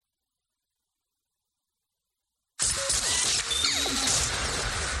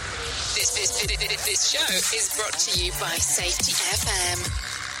This show is brought to you by Safety FM.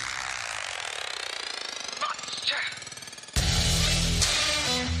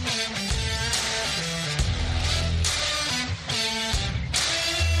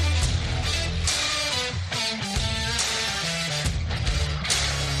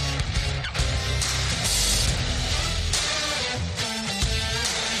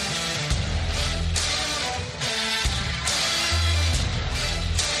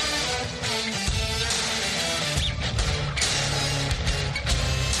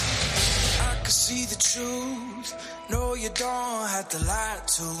 You don't have to lie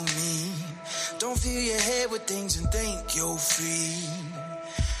to me. Don't fill your head with things and think you're free.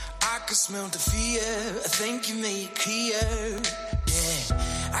 I can smell the fear, I think you made clear. Yeah,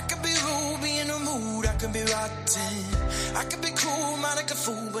 I could be rude, be in the mood, I could be rotten. I could be cool, mind like a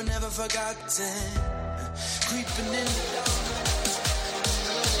fool, but never forgotten. Creeping in the dark.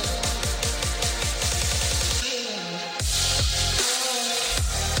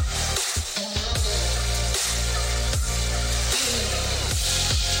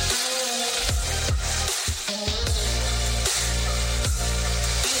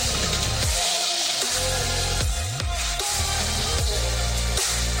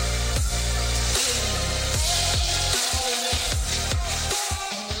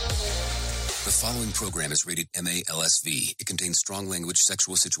 The following program is rated MA-LSV. It contains strong language,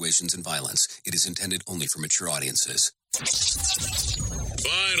 sexual situations, and violence. It is intended only for mature audiences.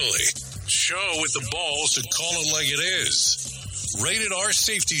 Finally, show with the balls to call it like it is. Rated R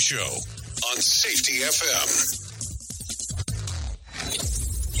Safety Show on Safety FM.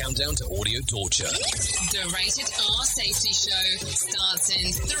 Countdown to audio torture. The Rated R Safety Show starts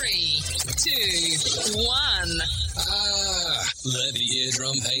in 3, 2, 1. Let the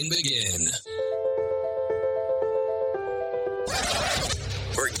eardrum pain begin.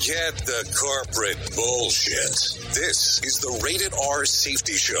 Forget the corporate bullshit. This is the Rated R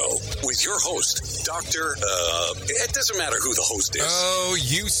Safety Show with your host, Dr. It doesn't matter who the host is. Oh,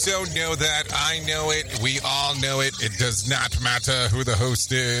 you so know that. I know it. We all know it. It does not matter who the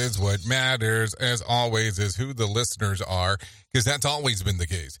host is. What matters, as always, is who the listeners are, because that's always been the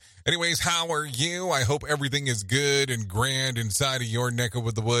case. Anyways, how are you? I hope everything is good and grand inside of your neck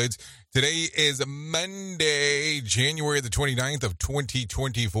of the woods. Today is Monday, January the 29th of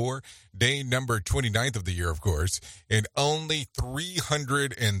 2024, day number 29th of the year, of course, and only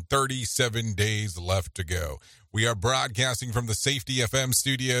 337 days left to go. We are broadcasting from the Safety FM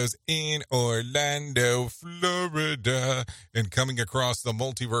studios in Orlando, Florida, and coming across the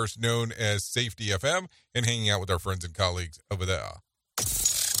multiverse known as Safety FM and hanging out with our friends and colleagues over there.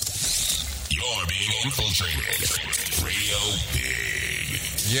 You're being infiltrated. Radio Big.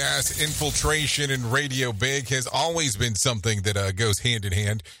 Yes, infiltration and Radio Big has always been something that goes hand in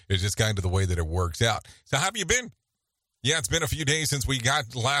hand. It's just kind of the way that it works out. So how have you been? Yeah, it's been a few days since we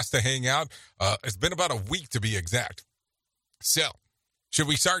got last to hang out. It's been about a week to be exact. So, should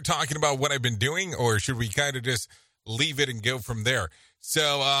we start talking about what I've been doing, or should we kind of just leave it and go from there?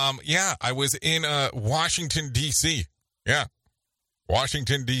 So, I was in Washington, D.C. Yeah,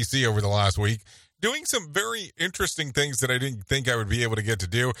 Washington, D.C. over the last week, doing some very interesting things that I didn't think I would be able to get to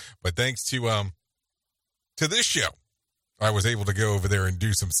do, but thanks to this show, I was able to go over there and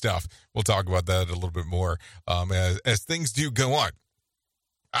do some stuff. We'll talk about that a little bit more as things do go on.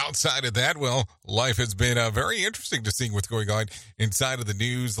 Outside of that, well, life has been very interesting to see what's going on inside of the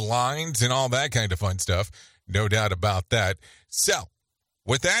news lines and all that kind of fun stuff. No doubt about that. So,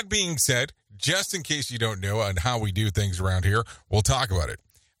 with that being said, just in case you don't know on how we do things around here, we'll talk about it.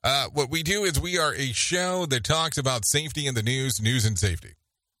 What we do is we are a show that talks about safety in the news and safety.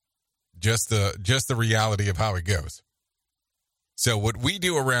 Just the reality of how it goes. So what we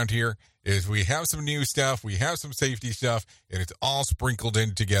do around here is we have some new stuff, we have some safety stuff, and it's all sprinkled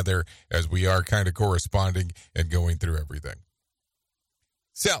in together as we are kind of corresponding and going through everything.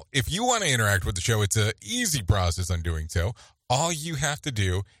 So if you want to interact with the show, it's an easy process on doing so. All you have to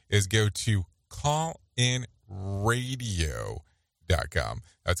do is go to callinradio.com.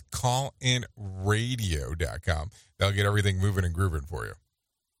 That's callinradio.com. That'll get everything moving and grooving for you.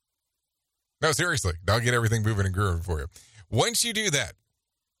 No, seriously, that'll get everything moving and grooving for you. Once you do that,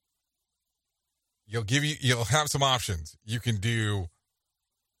 you'll have some options. You can do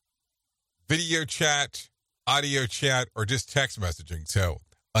video chat, audio chat, or just text messaging. So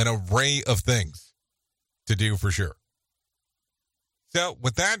an array of things to do for sure. So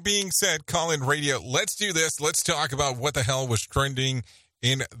with that being said, call in radio. Let's do this. Let's talk about what the hell was trending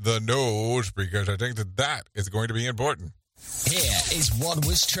in the news, because I think that is going to be important. Here is what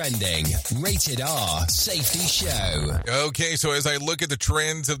was trending. Rated R Safety Show. Okay, so as I look at the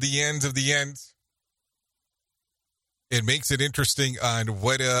trends of the ends, it makes it interesting on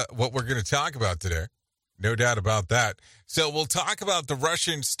what we're going to talk about today. No doubt about that. So we'll talk about the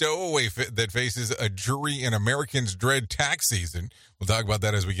Russian stowaway that faces a jury and Americans dread tax season. We'll talk about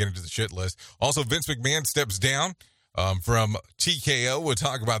that as we get into the shit list. Also, Vince McMahon steps down from TKO. We'll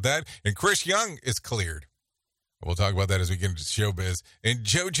talk about that. And Chris Young is cleared. We'll talk about that as we get into showbiz. And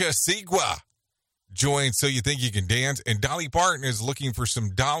Joja Sigua joins So You Think You Can Dance. And Dolly Parton is looking for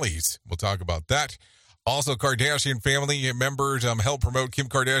some dollies. We'll talk about that. Also, Kardashian family members help promote Kim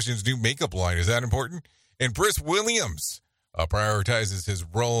Kardashian's new makeup line. Is that important? And Brice Williams prioritizes his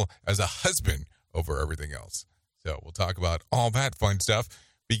role as a husband over everything else. So we'll talk about all that fun stuff,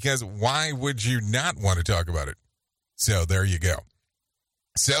 because why would you not want to talk about it? So there you go.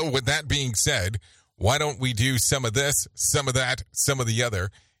 So with that being said, why don't we do some of this, some of that, some of the other?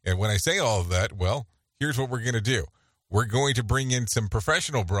 And when I say all of that, well, here's what we're going to do. We're going to bring in some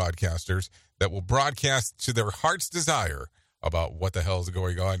professional broadcasters that will broadcast to their heart's desire about what the hell is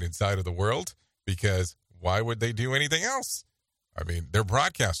going on inside of the world, because why would they do anything else? I mean, they're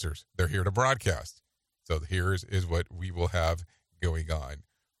broadcasters. They're here to broadcast. So here is what we will have going on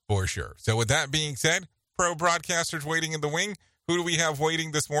for sure. So with that being said, pro broadcasters waiting in the wing. Who do we have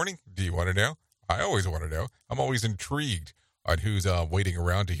waiting this morning? Do you want to know? I always want to know. I'm always intrigued on who's waiting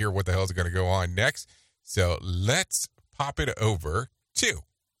around to hear what the hell is going to go on next. So let's pop it over to,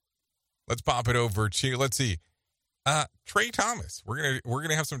 let's see, Trey Thomas. We're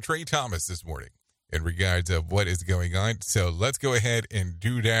gonna have some Trey Thomas this morning in regards of what is going on. So let's go ahead and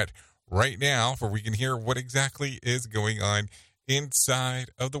do that right now, for we can hear what exactly is going on inside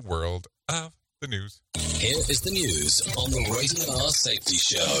of the world of the news. Here is the news on the Rated R Safety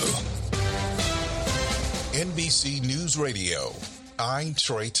Show. NBC News Radio. I'm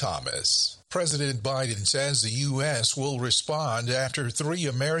Trey Thomas. President Biden says the U.S. will respond after 3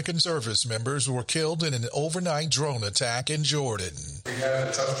 American service members were killed in an overnight drone attack in Jordan. We had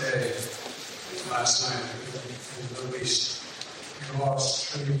a tough day last night in the Middle East. We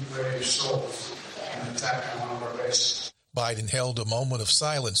lost 3 brave souls in an attack on one of our bases. Biden held a moment of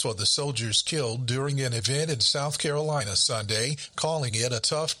silence for the soldiers killed during an event in South Carolina Sunday, calling it a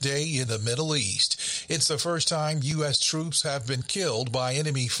tough day in the Middle East. It's the first time U.S. troops have been killed by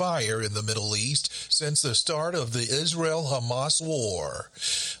enemy fire in the Middle East since the start of the Israel-Hamas war.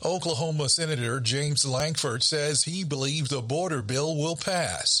 Oklahoma Senator James Lankford says he believes the border bill will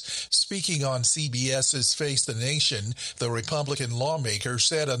pass. Speaking on CBS's Face the Nation, the Republican lawmaker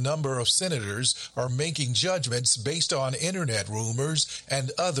said a number of senators are making judgments based on internet rumors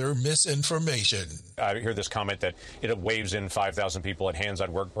and other misinformation. I hear this comment that it waves in 5,000 people and hands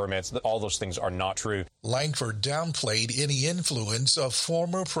on work permits. All those things are not true. Lankford downplayed any influence of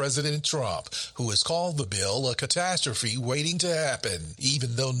former President Trump, who has called the bill a catastrophe waiting to happen,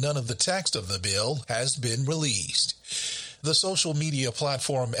 even though none of the text of the bill has been released. The social media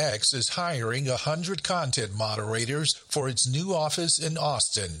platform X is hiring 100 content moderators for its new office in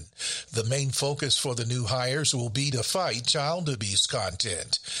Austin. The main focus for the new hires will be to fight child abuse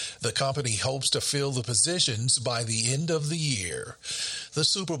content. The company hopes to fill the positions by the end of the year. The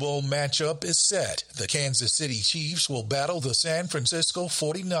Super Bowl matchup is set. The Kansas City Chiefs will battle the San Francisco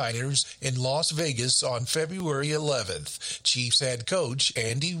 49ers in Las Vegas on February 11th. Chiefs head coach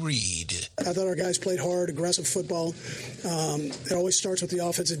Andy Reid. I thought our guys played hard, aggressive football. It always starts with the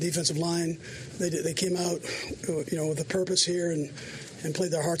offensive and defensive line. They came out, with a purpose here and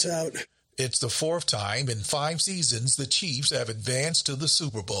played their hearts out. It's the 4th time in 5 seasons the Chiefs have advanced to the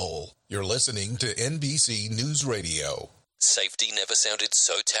Super Bowl. You're listening to NBC News Radio. Safety never sounded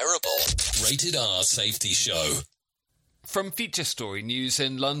so terrible. Rated R Safety Show. From Feature Story News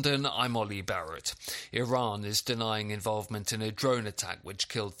in London, I'm Ollie Barrett. Iran is denying involvement in a drone attack which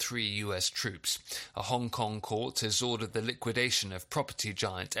killed 3 US troops. A Hong Kong court has ordered the liquidation of property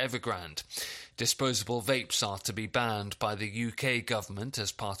giant Evergrande. Disposable vapes are to be banned by the UK government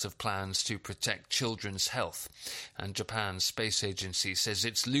as part of plans to protect children's health. And Japan's space agency says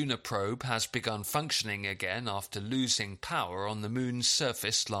its lunar probe has begun functioning again after losing power on the moon's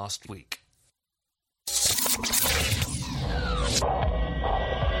surface last week.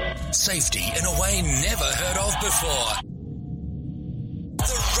 Safety in a way never heard of before.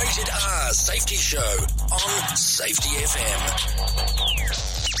 The Rated R Safety Show on Safety FM.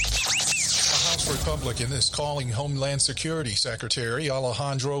 A House Republican is calling Homeland Security Secretary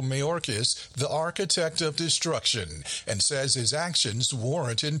Alejandro Mayorkas the architect of destruction and says his actions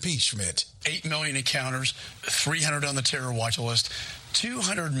warrant impeachment. 8 million encounters, 300 on the terror watch list.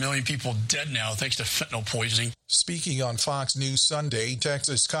 200 million people dead now thanks to fentanyl poisoning. Speaking on Fox News Sunday,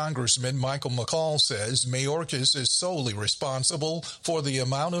 Texas Congressman Michael McCall says Mayorkas is solely responsible for the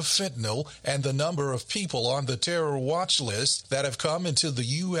amount of fentanyl and the number of people on the terror watch list that have come into the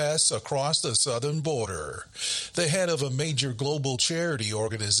U.S. across the southern border. The head of a major global charity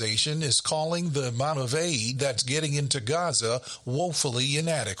organization is calling the amount of aid that's getting into Gaza woefully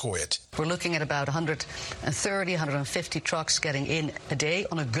inadequate. We're looking at about 130, 150 trucks getting in a day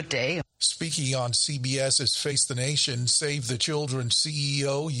on a good day. Speaking on CBS's Face the Nation, Save the Children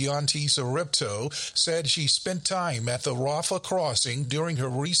CEO Yanti Sarepto said she spent time at the Rafah crossing during her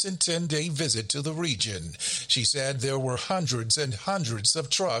recent 10-day visit to the region. She said there were hundreds and hundreds of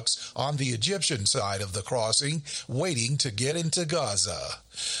trucks on the Egyptian side of the crossing waiting to get into Gaza.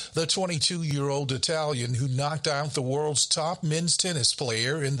 The 22-year-old Italian who knocked out the world's top men's tennis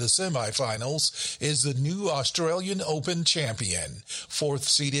player in the semifinals is the new Australian Open champion.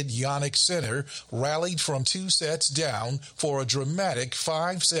 Fourth-seeded Yannick Sinner rallied from 2 sets down for a dramatic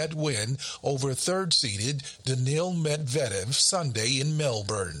 5-set win over third-seeded Daniil Medvedev Sunday in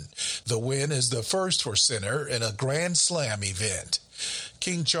Melbourne. The win is the first for Sinner in a Grand Slam event.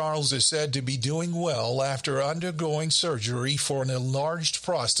 King Charles is said to be doing well after undergoing surgery for an enlarged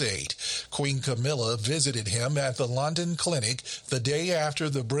prostate. Queen Camilla visited him at the London clinic the day after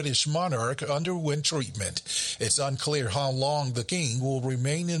the British monarch underwent treatment. It's unclear how long the king will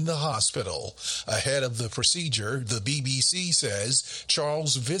remain in the hospital. Ahead of the procedure, the BBC says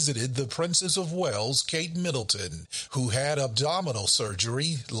Charles visited the Princess of Wales, Kate Middleton, who had abdominal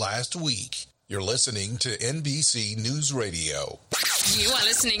surgery last week. You're listening to NBC News Radio. You are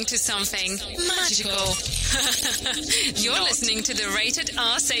listening to something magical. You're listening to the Rated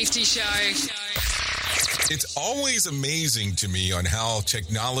R Safety Show. It's always amazing to me on how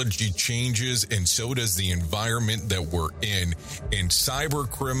technology changes, and so does the environment that we're in. And cyber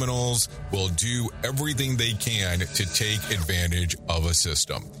criminals will do everything they can to take advantage of a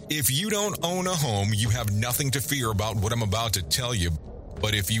system. If you don't own a home, you have nothing to fear about what I'm about to tell you.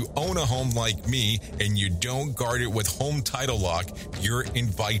 But if you own a home like me and you don't guard it with home title lock, you're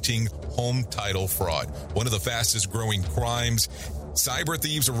inviting home title fraud. One of the fastest growing crimes. Cyber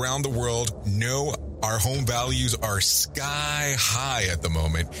thieves around the world know our home values are sky high at the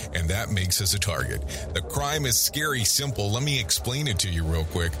moment, and that makes us a target. The crime is scary simple. Let me explain it to you real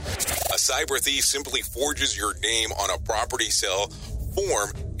quick. A cyber thief simply forges your name on a property sale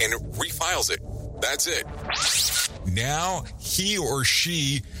form and refiles it. That's it. Now he or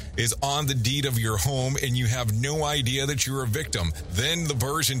she is on the deed of your home and you have no idea that you're a victim. Then the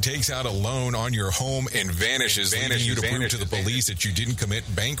person takes out a loan on your home and vanishes, leaving you to prove to the police that you didn't commit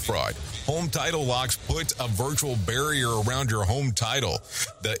bank fraud. Home Title Locks puts a virtual barrier around your home title.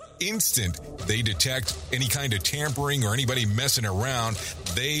 The instant they detect any kind of tampering or anybody messing around,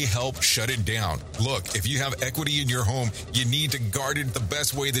 they help shut it down. Look, if you have equity in your home, you need to guard it the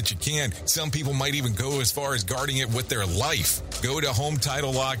best way that you can. Some people might even go as far as guarding it with their life. Go to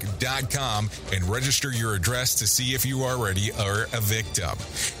HometitleLock.com and register your address to see if you already are a victim.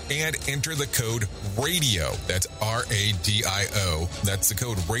 And enter the code RADIO. That's RADIO. That's the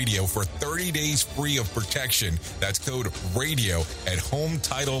code RADIO for 30 days free of protection. That's code RADIO at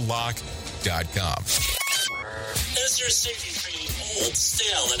HometitleLock.com. Is your safety training old,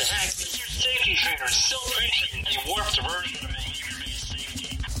 stale, and hacked? Is your safety trainer still preaching a warped version of behavior-based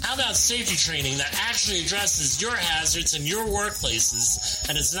safety? How about safety training that actually addresses your hazards in your workplaces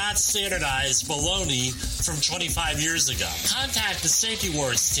and is not standardized baloney from 25 years ago? Contact the Safety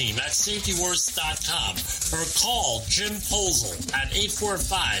Wars team at safetywars.com or call Jim Posel at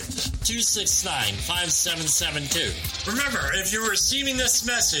 845-269-5772. Remember, if you're receiving this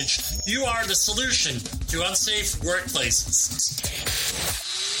message, you are the solution to unsafe workplaces.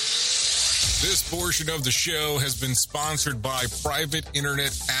 This portion of the show has been sponsored by Private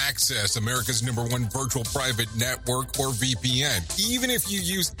Internet Access, America's #1 virtual private network, or VPN. Even if you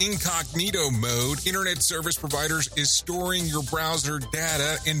use incognito mode, internet service providers is storing your browser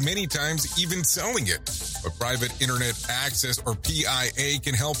data and many times even selling it. But Private Internet Access, or PIA,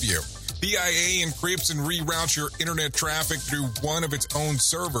 can help you. PIA encrypts and reroutes your internet traffic through one of its own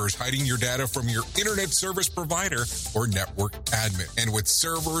servers, hiding your data from your internet service provider or network admin. And with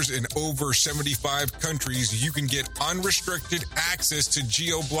servers in over 75 countries, you can get unrestricted access to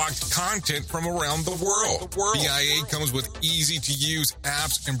geo-blocked content from around the world. PIA comes with easy-to-use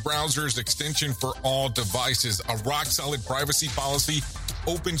apps and browsers extension for all devices, a rock-solid privacy policy,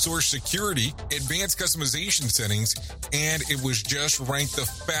 open source security, advanced customization settings, and it was just ranked the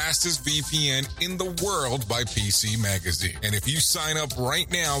fastest VPN in the world by PC Magazine. And if you sign up right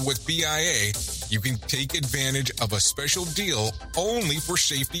now with BIA, you can take advantage of a special deal only for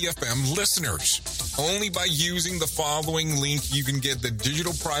Safety FM listeners. Only by using the following link, you can get the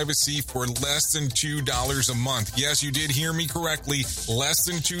digital privacy for less than $2 a month. Yes, you did hear me correctly. Less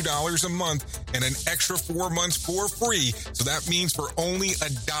than $2 a month and an extra 4 months for free. So that means for only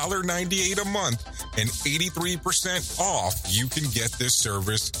 $1.98 a month and 83% off, you can get this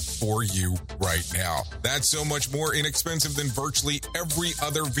service for you right now. That's so much more inexpensive than virtually every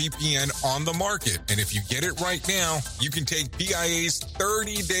other VPN on the market. And if you get it right now, you can take BIA's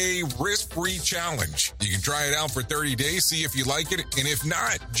 30-day risk-free challenge. You can try it out for 30 days, see if you like it, and if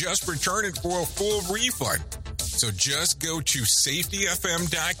not, just return it for a full refund. So just go to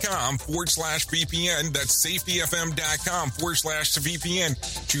safetyfm.com/VPN. That's safetyfm.com/VPN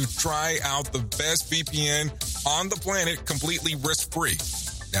to try out the best VPN on the planet completely risk-free.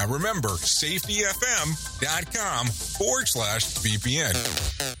 Now remember, safetyfm.com/VPN.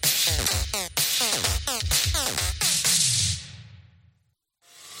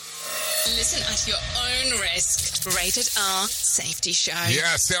 Listen at your own risk. Rated R Safety Show.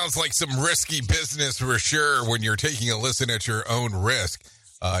 Yeah, sounds like some risky business for sure when you're taking a listen at your own risk.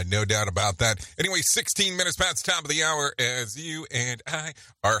 No doubt about that. Anyway, 16 minutes past the top of the hour as you and I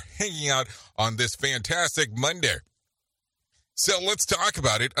are hanging out on this fantastic Monday. So let's talk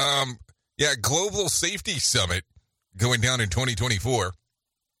about it. Global Safety Summit going down in 2024.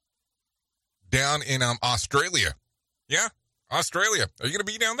 Down in Australia. Yeah, Australia. Are you going to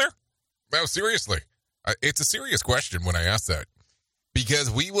be down there? Well, seriously. It's a serious question when I ask that. Because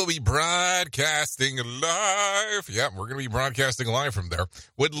we will be broadcasting live. Yeah, we're going to be broadcasting live from there.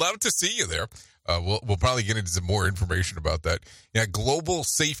 Would love to see you there. We'll probably get into some more information about that. Yeah, Global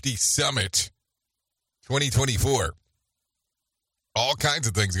Safety Summit 2024. All kinds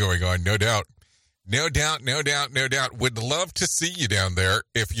of things going on, no doubt. No doubt. Would love to see you down there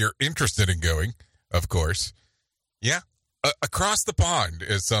if you're interested in going, of course. Yeah. Across the pond,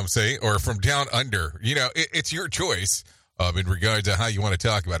 as some say, or from down under. You know, it's your choice in regards to how you want to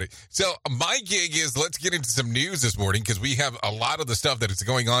talk about it. So my gig is, let's get into some news this morning because we have a lot of the stuff that is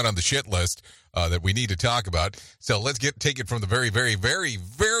going on the shit list that we need to talk about. So let's take it from the very, very, very,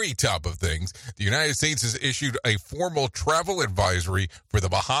 very top of things. The United States has issued a formal travel advisory for the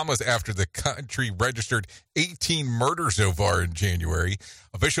Bahamas after the country registered 18 murders so far in January.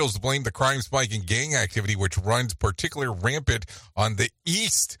 Officials blame the crime spike in gang activity, which runs particularly rampant on the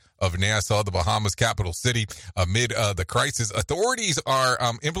east of Nassau, the Bahamas capital city. Amid the crisis, authorities are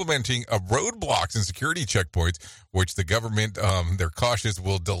implementing roadblocks and security checkpoints, which the government, they're cautious,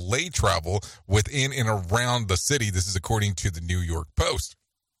 will delay travel within and around the city. This is according to the New York Post.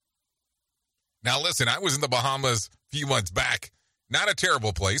 Now, listen, I was in the Bahamas a few months back. Not a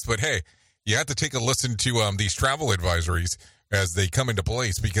terrible place, but hey, you have to take a listen to these travel advisories as they come into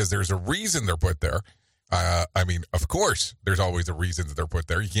place because there's a reason they're put there. I mean, of course, there's always a reason that they're put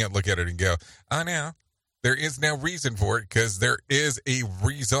there. You can't look at it and go, oh, no, there is no reason for it because there is a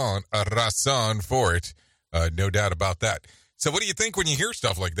reason, a razón for it. No doubt about that. So what do you think when you hear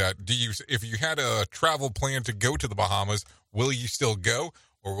stuff like that? If you had a travel plan to go to the Bahamas, will you still go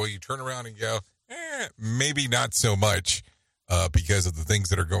or will you turn around and go, maybe not so much because of the things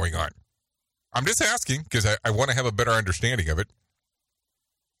that are going on? I'm just asking because I want to have a better understanding of it.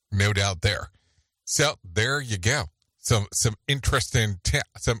 No doubt there. So there you go. Some interessante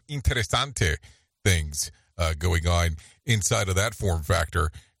things going on inside of that form factor.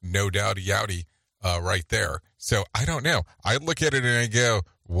 No doubty right there. So I don't know. I look at it and I go,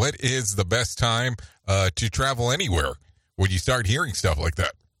 what is the best time to travel anywhere when you start hearing stuff like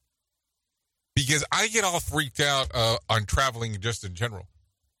that? Because I get all freaked out on traveling just in general.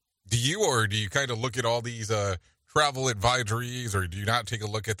 Do you, or do you kind of look at all these travel advisories, or do you not take a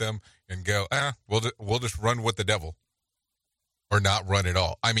look at them and go, we'll just run with the devil, or not run at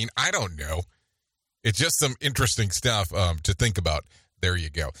all? I mean, I don't know. It's just some interesting stuff to think about. There you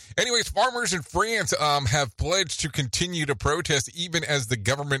go. Anyways, farmers in France have pledged to continue to protest even as the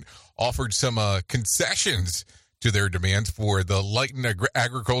government offered some concessions to their demands for the lightened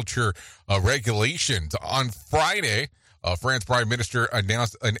agriculture regulations. On Friday, France Prime Minister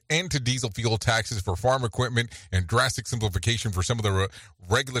announced an end to diesel fuel taxes for farm equipment and drastic simplification for some of the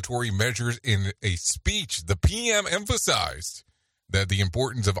regulatory measures. In a speech, the PM emphasized that the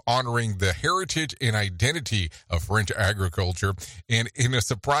importance of honoring the heritage and identity of French agriculture, and in a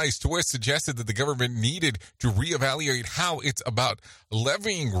surprise twist, suggested that the government needed to reevaluate how it's about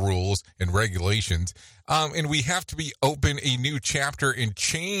levying rules and regulations, and we have to be open a new chapter and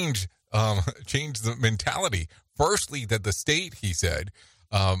change the mentality. Firstly, that the state, he said,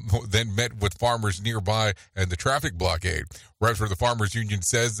 then met with farmers nearby and the traffic blockade. Reps for the Farmers Union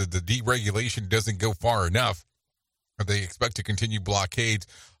says that the deregulation doesn't go far enough. They expect to continue blockades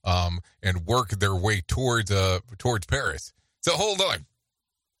and work their way towards Paris. So hold on.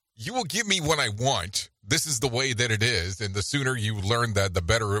 You will give me what I want. This is the way that it is, and the sooner you learn that, the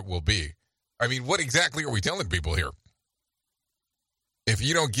better it will be. I mean, what exactly are we telling people here? If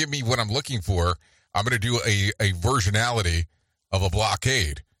you don't give me what I'm looking for, I'm going to do a versionality of a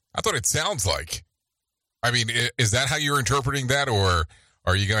blockade. That's what it sounds like. I mean, is that how you're interpreting that, or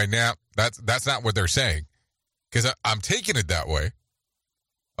are you going, nah, that's not what they're saying? Because I'm taking it that way.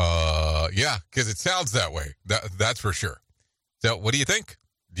 Yeah, because it sounds that way. That's for sure. So what do you think?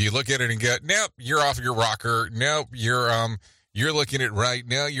 Do you look at it and get, nope, you're off your rocker. Nope, you're looking at it right.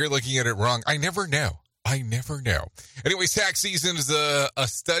 No, you're looking at it wrong. I never know. Anyways, tax season is a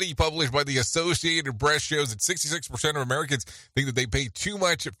study published by the Associated Press shows that 66% of Americans think that they pay too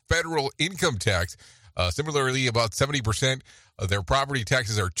much federal income tax. Similarly, about 70% of their property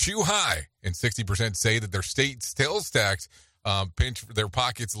taxes are too high, and 60% say that their state sales tax pinch their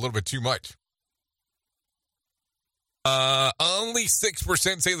pockets a little bit too much. Only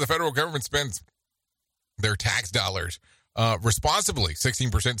 6% say the federal government spends their tax dollars responsibly.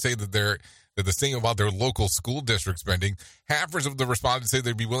 16% say that they're the same about their local school district spending. Half of the respondents say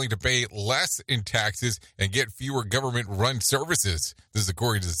they'd be willing to pay less in taxes and get fewer government-run services. This is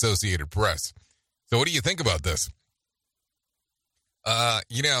according to the Associated Press. So what do you think about this? I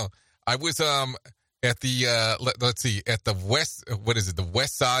was at the let's see, at the west, what is it, the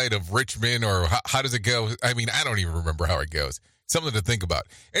west side of Richmond, or how does it go? I mean, I don't even remember how it goes. Something to think about.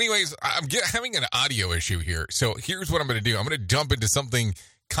 Anyways, I'm having an audio issue here. So here's what I'm going to do. I'm going to jump into something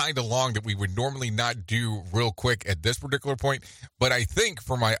kind of long that we would normally not do real quick at this particular point. But I think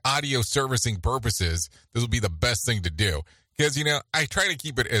for my audio servicing purposes, this will be the best thing to do. Because, I try to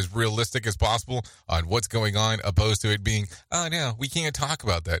keep it as realistic as possible on what's going on, opposed to it being, oh, no, we can't talk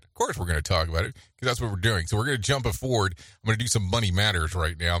about that. Of course we're going to talk about it, because that's what we're doing. So we're going to jump it forward. I'm going to do some Money Matters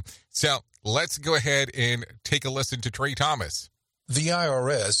right now. So let's go ahead and take a listen to Trey Thomas. The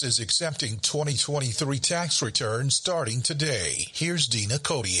IRS is accepting 2023 tax returns starting today. Here's Dina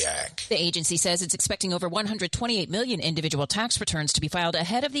Kodiak. The agency says it's expecting over 128 million individual tax returns to be filed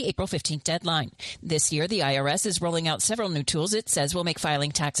ahead of the April 15th deadline. This year, the IRS is rolling out several new tools it says will make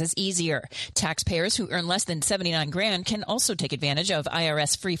filing taxes easier. Taxpayers who earn less than $79,000 can also take advantage of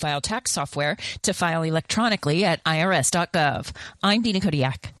IRS free file tax software to file electronically at irs.gov. I'm Dina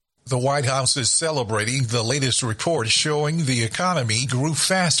Kodiak. The White House is celebrating the latest report showing the economy grew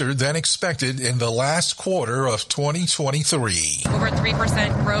faster than expected in the last quarter of 2023. Over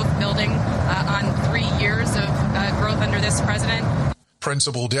 3% growth building on 3 years of growth under this president.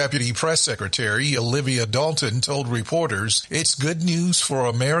 Principal Deputy Press Secretary Olivia Dalton told reporters it's good news for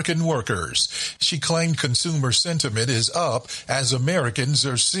American workers. She claimed consumer sentiment is up as Americans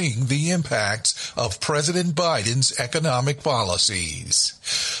are seeing the impacts of President Biden's economic policies.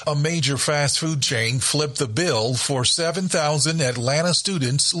 A major fast food chain flipped the bill for 7,000 Atlanta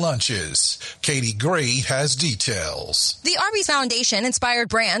students' lunches. Katie Gray has details. The Arby's Foundation Inspired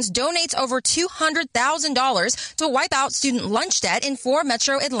Brands donates over $200,000 to wipe out student lunch debt in 4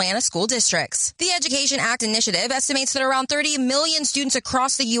 metro Atlanta school districts. The Education Act initiative estimates that around 30 million students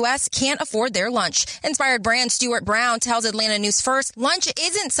across the U.S. can't afford their lunch. Inspired Brand Stuart Brown tells Atlanta News First, lunch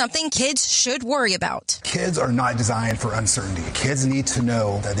isn't something kids should worry about. Kids are not designed for uncertainty. Kids need to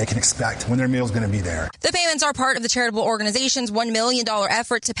know that they can expect when their meal is going to be there. The payments are part of the charitable organization's $1 million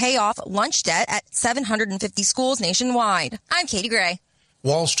effort to pay off lunch debt at 750 schools nationwide. I'm Katie Gray.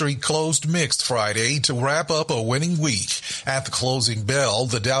 Wall Street closed mixed Friday to wrap up a winning week. At the closing bell,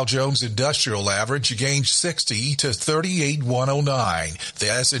 the Dow Jones Industrial Average gained 60 to 38,109. The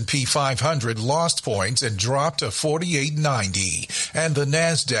S&P 500 lost points and dropped to 4890. And the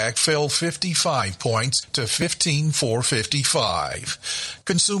NASDAQ fell 55 points to 15,455.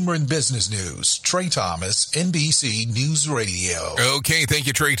 Consumer and Business News. Trey Thomas, NBC News Radio. Okay, thank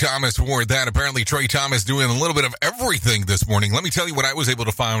you, Trey Thomas, for that. Apparently, Trey Thomas doing a little bit of everything this morning. Let me tell you what I was able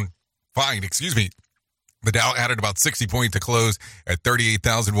to find. The Dow added about 60 points to close at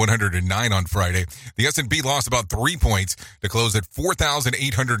 38,109 on Friday. The S&P lost about 3 points to close at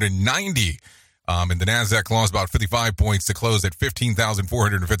 4,890. And the NASDAQ lost about 55 points to close at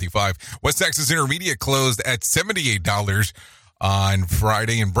 15,455. West Texas Intermediate closed at $78. on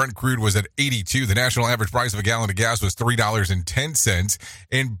Friday, and Brent crude was at 82. The national average price of a gallon of gas was $3.10,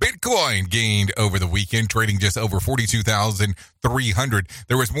 and Bitcoin gained over the weekend, trading just over 42,300.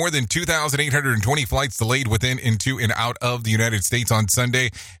 There was more than 2,820 flights delayed within, into, and out of the United States on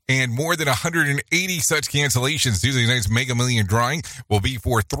Sunday, and more than 180 such cancellations. Tuesday night's Mega Million drawing will be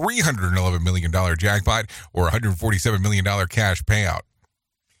for $311 million jackpot or $147 million cash payout.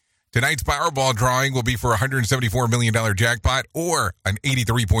 Tonight's Powerball drawing will be for a $174 million jackpot or an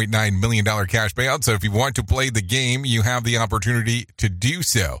 $83.9 million cash payout. So if you want to play the game, you have the opportunity to do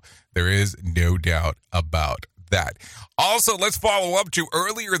so. There is no doubt about that. Also, let's follow up to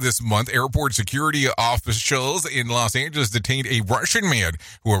earlier this month. Airport security officials in Los Angeles detained a Russian man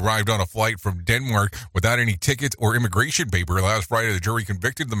who arrived on a flight from Denmark without any tickets or immigration paper. Last Friday, the jury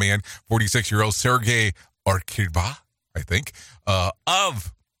convicted the man, 46-year-old Sergei Arkiba, I think,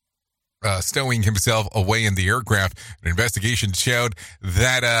 of stowing himself away in the aircraft. An investigation showed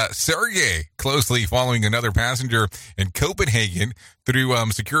that Sergei, closely following another passenger in Copenhagen through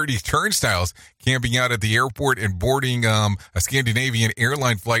security turnstiles, camping out at the airport and boarding a Scandinavian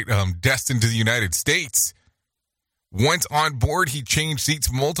airline flight destined to the United States. Once on board, he changed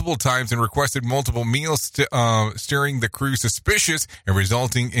seats multiple times and requested multiple meals, stirring the crew suspicious and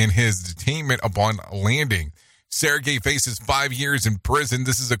resulting in his detainment upon landing. Sergei faces 5 years in prison.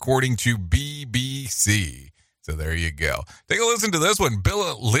 This is according to BBC. So there you go. Take a listen to this one.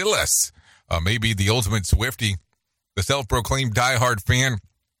 Bill Lillis, maybe the ultimate Swiftie, the self-proclaimed diehard fan,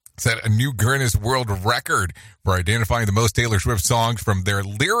 set a new Guinness World Record for identifying the most Taylor Swift songs from their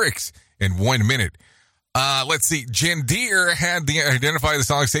lyrics in 1 minute. Let's see. Jandir had identify the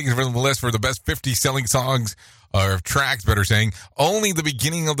songs taken from the list for the best 50 selling songs, or tracks, better saying. Only the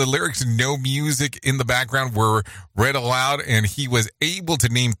beginning of the lyrics and no music in the background were read aloud, and he was able to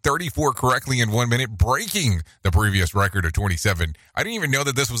name 34 correctly in 1 minute, breaking the previous record of 27. I didn't even know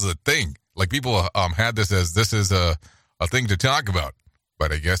that this was a thing. Like, people had this as this is a thing to talk about,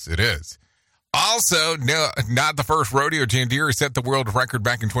 but I guess it is. Also, no, not the first rodeo. Jandir set the world record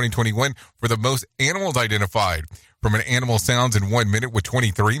back in 2021 for the most animals identified from an animal sounds in 1 minute with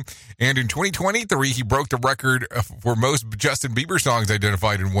 23. And in 2023, he broke the record for most Justin Bieber songs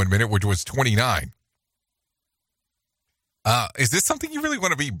identified in 1 minute, which was 29. Is this something you really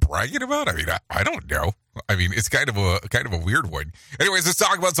want to be bragging about? I mean, I don't know. I mean, it's kind of a weird one. Anyways, let's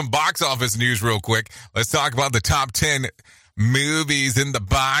talk about some box office news real quick. Let's talk about the top 10 movies in the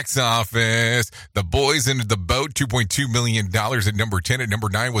box office. The Boys in the Boat, $2.2 million at number 10. At number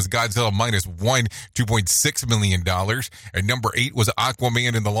 9 was Godzilla Minus One, $2.6 million. At number 8 was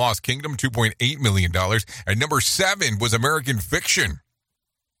Aquaman and the Lost Kingdom, $2.8 million. At number 7 was American Fiction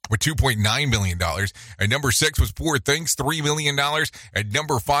with $2.9 million. At number 6 was Poor Things, $3 million. At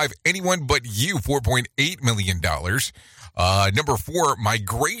number 5, Anyone But You, $4.8 million. Number 4,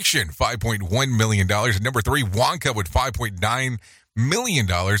 Migration, $5.1 million. At number 3, Wonka with $5.9 million.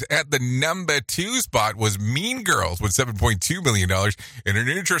 At the number 2 spot was Mean Girls with $7.2 million. And an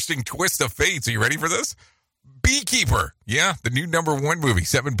interesting twist of fate. So you ready for this? Beekeeper. Yeah, the new number 1 movie,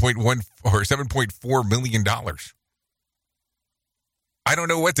 $7.4 million. I don't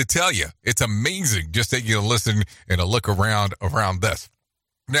know what to tell you. It's amazing just taking a listen and a look around this.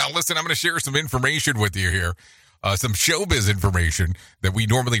 Now, listen, I'm going to share some information with you here. Some showbiz information that we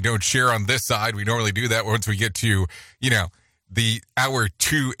normally don't share on this side. We normally do that once we get to, the hour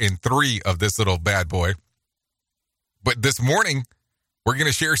 2 and 3 of this little bad boy. But this morning, we're going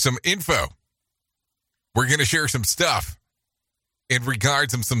to share some info. We're going to share some stuff in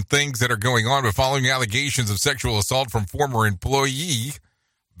regards to some things that are going on. But following allegations of sexual assault from former employee,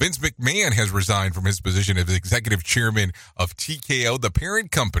 Vince McMahon has resigned from his position as executive chairman of TKO, the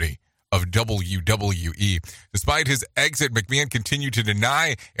parent company of WWE. Despite his exit, McMahon continued to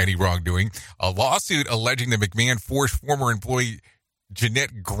deny any wrongdoing. A lawsuit alleging that McMahon forced former employee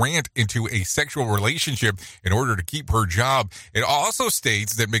Jeanette Grant into a sexual relationship in order to keep her job. It also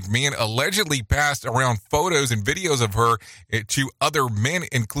states that McMahon allegedly passed around photos and videos of her to other men,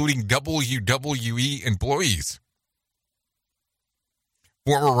 including WWE employees.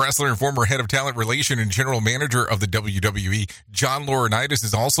 Former wrestler and former head of talent relation and general manager of the WWE, John Laurinaitis,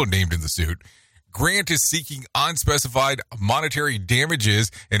 is also named in the suit. Grant is seeking unspecified monetary damages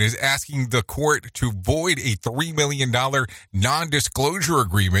and is asking the court to void a $3 million non-disclosure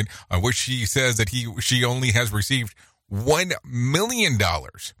agreement on which she says that she only has received $1 million.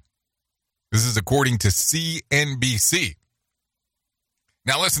 This is according to CNBC.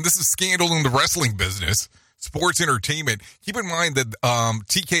 Now listen, this is scandal in the wrestling business. Sports entertainment. Keep in mind that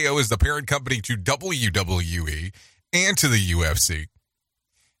TKO is the parent company to WWE and to the UFC.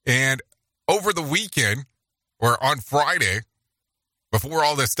 And over the weekend, or on Friday, before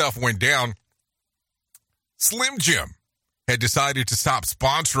all this stuff went down, Slim Jim had decided to stop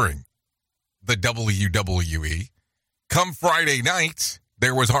sponsoring the WWE. Come Friday night,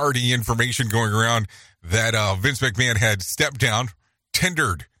 there was already information going around that Vince McMahon had stepped down,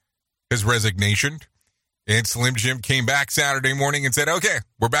 tendered his resignation, and Slim Jim came back Saturday morning and said, okay,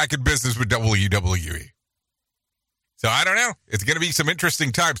 we're back in business with WWE. So I don't know. It's going to be some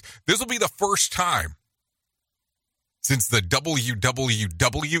interesting times. This will be the first time since the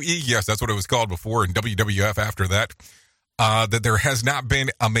WWE, yes, that's what it was called before, and WWF after that, that there has not been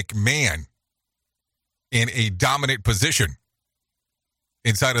a McMahon in a dominant position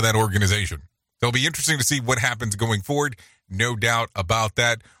inside of that organization. So it'll be interesting to see what happens going forward. No doubt about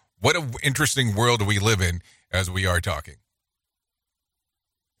that. What an interesting world we live in as we are talking.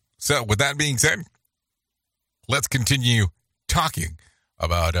 So with that being said, let's continue talking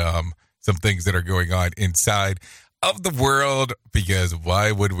about some things that are going on inside of the world, because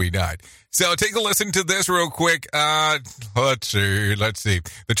why would we not? So take a listen to this real quick. Let's see.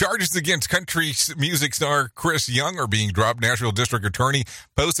 The charges against country music star Chris Young are being dropped. Nashville District Attorney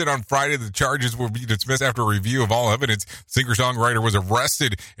posted on Friday the charges will be dismissed after a review of all evidence. Singer-songwriter was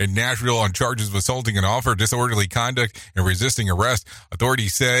arrested in Nashville on charges of assaulting an officer, disorderly conduct, and resisting arrest.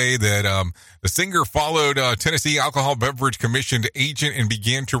 Authorities say that the singer followed Tennessee Alcohol Beverage Commissioned agent and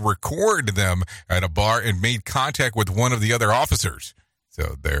began to record them at a bar and made contact with one of the other officers.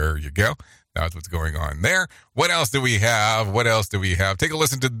 So there you go. That's what's going on there. What else do we have? Take a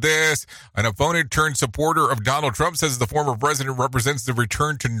listen to this. An opponent turned supporter of Donald Trump says the former president represents the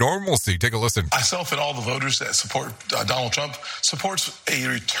return to normalcy. Take a listen. Myself and all the voters that support Donald Trump supports a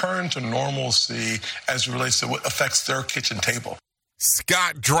return to normalcy as it relates to what affects their kitchen table.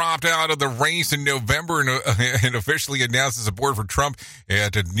 Scott dropped out of the race in November and officially announced his support for Trump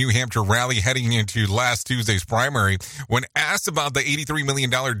at a New Hampshire rally heading into last Tuesday's primary. When asked about the $83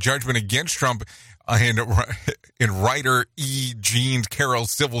 million judgment against Trump in writer E. Jean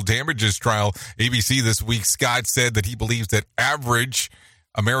Carroll's civil damages trial, ABC this week, Scott said that he believes that average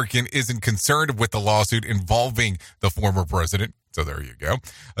American isn't concerned with the lawsuit involving the former president. So there you go.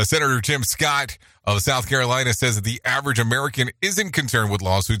 Senator Tim Scott of South Carolina says that the average American isn't concerned with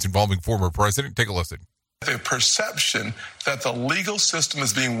lawsuits involving former president. Take a listen. The perception that the legal system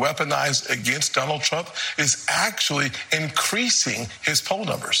is being weaponized against Donald Trump is actually increasing his poll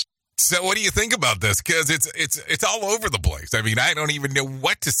numbers. So what do you think about this? Because it's all over the place. I mean, I don't even know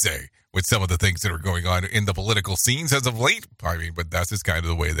what to say with some of the things that are going on in the political scenes as of late. I mean, but that's just kind of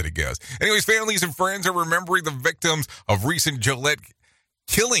the way that it goes. Anyways, families and friends are remembering the victims of recent Gillette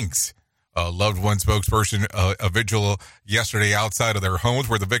killings. A loved one spokesperson, a vigil yesterday outside of their homes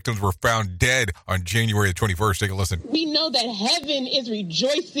where the victims were found dead on January the 21st. Take a listen. We know that heaven is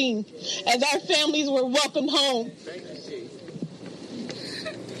rejoicing as our families were welcomed home.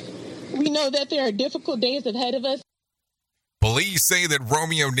 We know that there are difficult days ahead of us. Police say that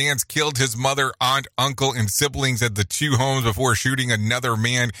Romeo Nance killed his mother, aunt, uncle, and siblings at the two homes before shooting another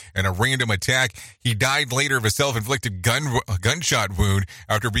man in a random attack. He died later of a self-inflicted gunshot wound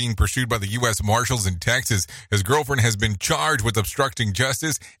after being pursued by the U.S. Marshals in Texas. His girlfriend has been charged with obstructing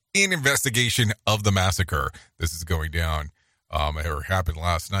justice in investigation of the massacre. This is going down. Or happened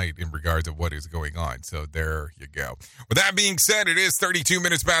last night in regards to what is going on. So there you go. With that being said, it is 32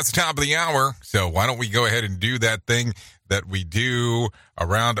 minutes past the top of the hour. So why don't we go ahead and do that thing that we do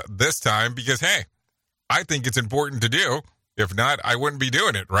around this time? Because, hey, I think it's important to do. If not, I wouldn't be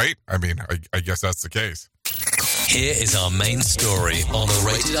doing it, right? I mean, I guess that's the case. Here is our main story on the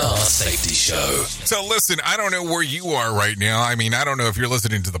Rated R Safety Show. So listen, I don't know where you are right now. I mean, I don't know if you're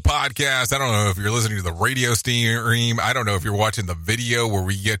listening to the podcast. I don't know if you're listening to the radio stream. I don't know if you're watching the video where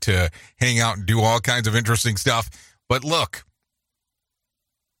we get to hang out and do all kinds of interesting stuff. But look,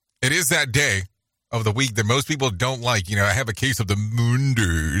 it is that day of the week that most people don't like. You know, I have a case of the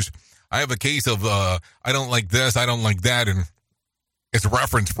Mondays. I have a case of I don't like this, I don't like that, and it's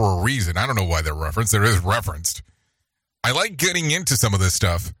referenced for a reason. I don't know why they're referenced. It is referenced. I like getting into some of this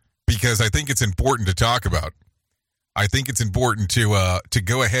stuff because I think it's important to talk about. I think it's important to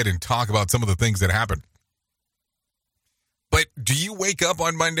go ahead and talk about some of the things that happen. But do you wake up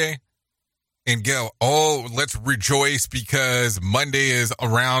on Monday and go, oh, let's rejoice because Monday is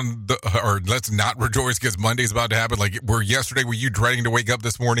around, or let's not rejoice because Monday's about to happen? Like, were you dreading to wake up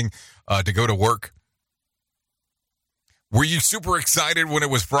this morning to go to work? Were you super excited when it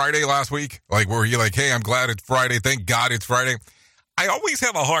was Friday last week? Like, were you like, hey, I'm glad it's Friday. Thank God it's Friday. I always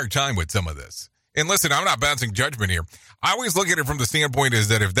have a hard time with some of this. And listen, I'm not bouncing judgment here. I always look at it from the standpoint is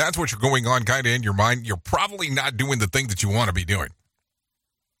that if that's what's going on kind of in your mind, you're probably not doing the thing that you want to be doing.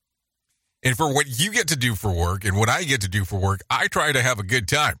 And for what you get to do for work and what I get to do for work, I try to have a good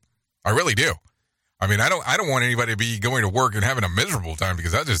time. I really do. I mean, I don't want anybody to be going to work and having a miserable time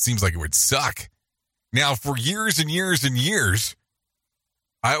because that just seems like it would suck. Now, for years and years and years,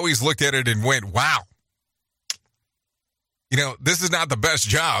 I always looked at it and went, wow, this is not the best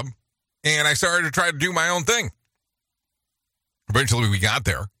job. And I started to try to do my own thing. Eventually, we got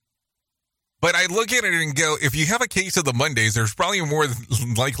there. But I look at it and go, if you have a case of the Mondays, there's probably more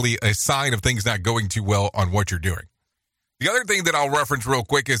than likely a sign of things not going too well on what you're doing. The other thing that I'll reference real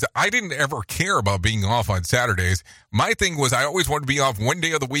quick is I didn't ever care about being off on Saturdays. My thing was I always wanted to be off one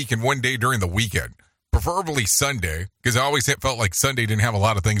day of the week and one day during the weekend, preferably Sunday, because I always felt like Sunday didn't have a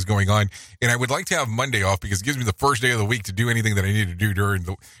lot of things going on. And I would like to have Monday off because it gives me the first day of the week to do anything that I need to do during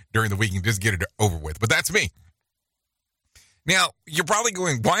the week and just get it over with. But that's me. Now, you're probably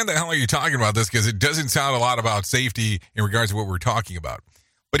going, why the hell are you talking about this? Because it doesn't sound a lot about safety in regards to what we're talking about.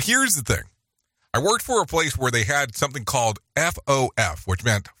 But here's the thing. I worked for a place where they had something called FOF, which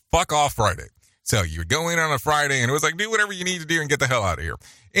meant fuck off Friday. So you would go in on a Friday and it was like, do whatever you need to do and get the hell out of here.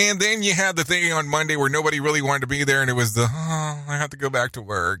 And then you had the thing on Monday where nobody really wanted to be there and it was I have to go back to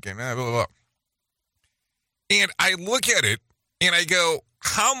work and blah, blah, blah. And I look at it and I go,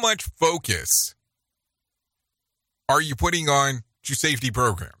 how much focus are you putting on to safety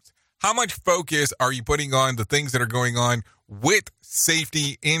programs? How much focus are you putting on the things that are going on with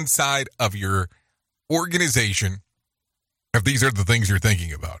safety inside of your organization if these are the things you're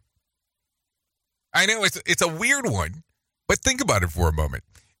thinking about? I know it's a weird one, but think about it for a moment.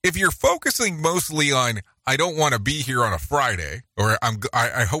 If you're focusing mostly on, I don't want to be here on a Friday, or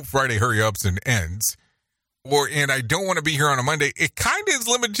I hope Friday hurry ups and ends, and I don't want to be here on a Monday, it kind of is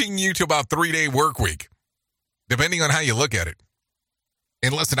limiting you to about 3-day work week, depending on how you look at it.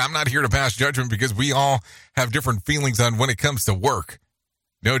 And listen, I'm not here to pass judgment because we all have different feelings on when it comes to work.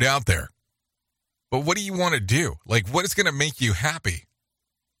 No doubt there. But what do you want to do? Like, what is going to make you happy?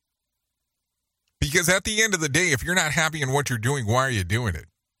 Because at the end of the day, if you're not happy in what you're doing, why are you doing it?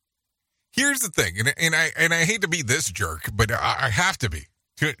 Here's the thing, and I hate to be this jerk, but I have to be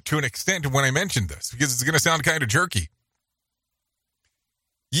to an extent when I mention this, because it's going to sound kind of jerky.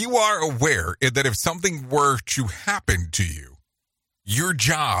 You are aware that if something were to happen to you, your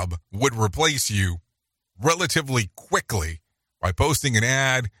job would replace you relatively quickly by posting an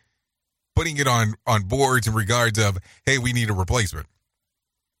ad, putting it on boards in regards of, hey, we need a replacement.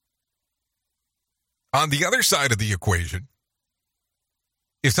 On the other side of the equation,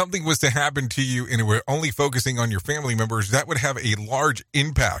 if something was to happen to you and it were only focusing on your family members, that would have a large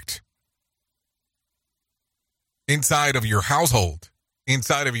impact inside of your household,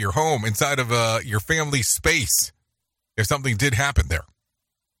 inside of your home, inside of your family space, if something did happen there.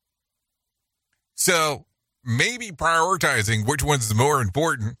 So maybe prioritizing which one's more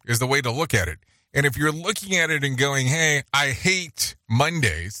important is the way to look at it. And if you're looking at it and going, hey, I hate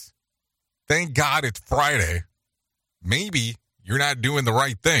Mondays, thank God it's Friday, maybe you're not doing the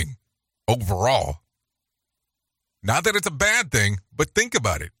right thing overall. Not that it's a bad thing, but think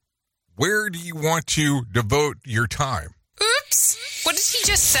about it. Where do you want to devote your time? Oops. What did he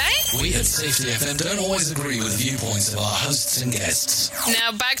just say? We at Safety FM don't always agree with viewpoints of our hosts and guests.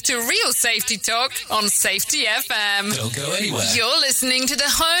 Now back to real safety talk on Safety FM. Don't go anywhere. You're listening to the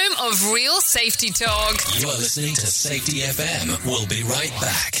home of real safety talk. You are listening to Safety FM. We'll be right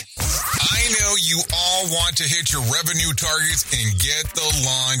back. I know you all want to hit your revenue targets and get the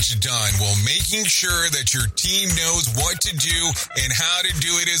launch done. Well, making sure that your team knows what to do and how to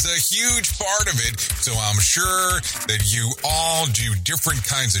do it is a huge part of it. So I'm sure that you all do different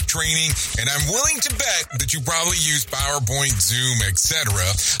kinds of training, and I'm willing to bet that you probably use PowerPoint, Zoom, etc.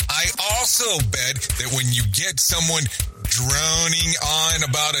 I also bet that when you get someone droning on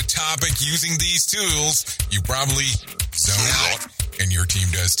about a topic using these tools, you probably zone out. And your team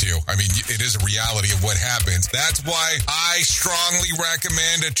does too. I mean, it is a reality of what happens. That's why I strongly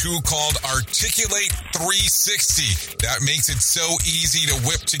recommend a tool called Articulate 360. That makes it so easy to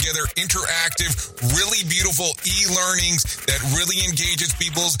whip together interactive, really beautiful e-learnings that really engages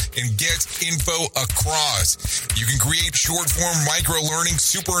people and gets info across. You can create short-form micro-learning,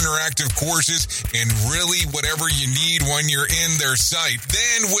 super interactive courses, and really whatever you need when you're in their site.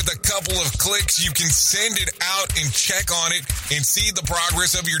 Then with a couple of clicks, you can send it out and check on it and see see the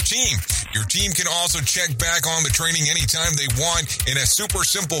progress of your team. Your team can also check back on the training anytime they want in a super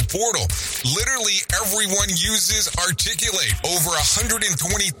simple portal. Literally everyone uses Articulate. Over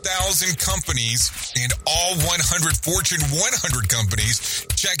 120,000 companies and all 100 Fortune 100 companies.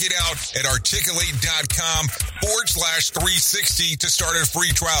 Check it out at articulate.com/360 to start a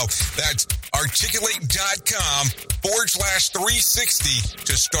free trial. That's articulate.com/360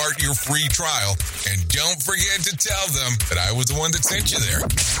 to start your free trial. And don't forget to tell them that I was the one that sent you there.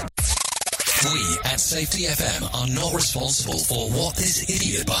 We at Safety FM are not responsible for what this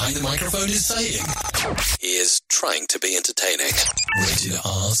idiot behind the microphone is saying. He is trying to be entertaining. Rated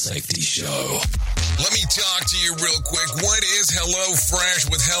R Safety Show. Let me talk to you real quick. What is HelloFresh?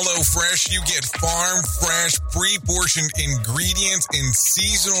 With HelloFresh, you get farm fresh, pre-portioned ingredients and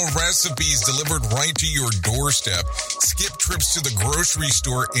seasonal recipes delivered right to your doorstep. Skip trips to the grocery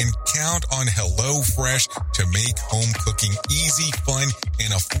store and count on HelloFresh to make home cooking easy, fun,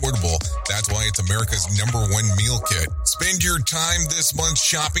 and affordable. That's why it's America's #1 meal kit. Spend your time this month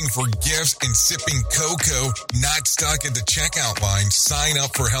shopping for gifts and sipping cocoa, not stuck at the checkout line. Sign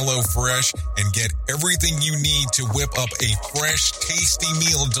up for HelloFresh and get everything you need to whip up a fresh, tasty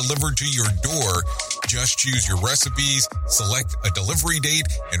meal delivered to your door. Just choose your recipes, select a delivery date,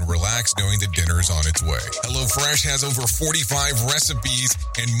 and relax knowing the dinner's on its way. HelloFresh has over 45 recipes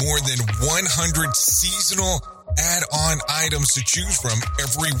and more than 100 seasonal add-on items to choose from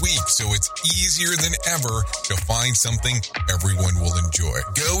every week, so it's easier than ever to find something everyone will enjoy.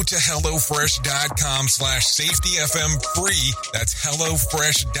 Go to HelloFresh.com/SafetyFM free. That's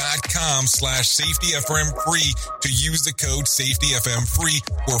HelloFresh.com/SafetyFM free to use the code SafetyFM free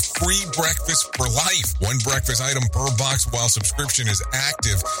for free breakfast for life. One breakfast item per box while subscription is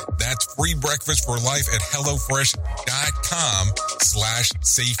active. That's free breakfast for life at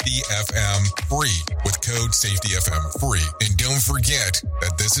HelloFresh.com/SafetyFM free with code SafetyFM free. And don't forget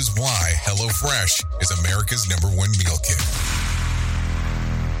that this is why HelloFresh is America's #1 meal kit.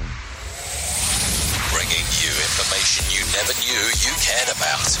 Bringing you information you never knew you cared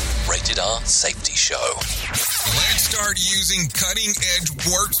about. Rated R Safety Show. Let's start using cutting-edge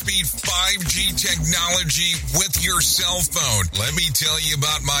warp speed 5G technology with your cell phone. Let me tell you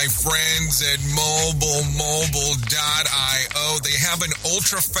about my friends at mobile.io. They have an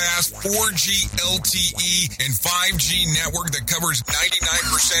ultra-fast 4G LTE and 5G network that covers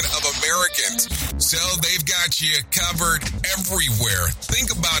 99% of Americans. So they've got you covered everywhere.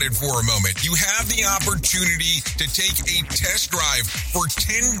 Think about it for a moment. You have the opportunity to take a test drive for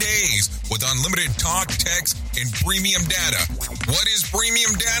 10 days with unlimited talk, text, and premium data. What is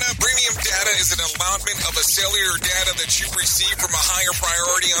premium data? Premium data is an allotment of a cellular data that you receive from a higher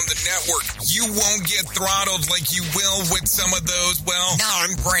priority on the network. You won't get throttled like you will with some of those, well,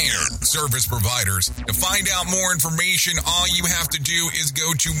 non-brand service providers. To find out more information, all you have to do is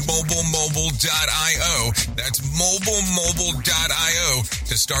go to mobilemobile.io. That's mobilemobile.io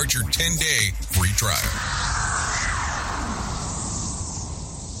to start your 10-day free trial.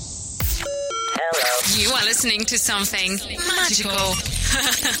 You are listening to something magical.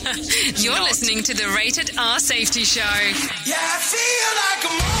 You're listening to the Rated R Safety Show. Yeah, I feel like a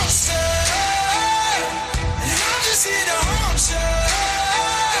monster, and I'm just here to haunt you.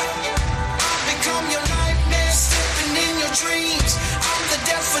 I've become your nightmare, slipping in your dreams. I'm the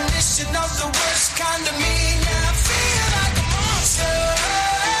definition of the worst kind of me. Yeah, I feel like a monster,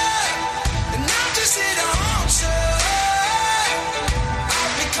 and I'm just here to haunt you.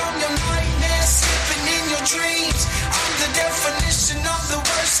 I've become your nightmare, slipping in your dreams. I'm the definition of the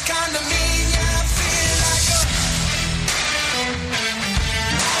worst kind of me. Yeah, I feel like a monster.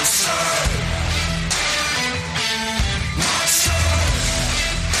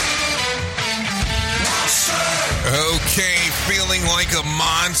 Okay, feeling like a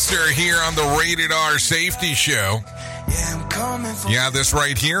monster here on the Rated R Safety Show. Yeah, this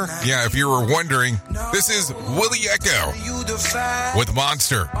right here. Yeah, if you were wondering, this is Willie Echo with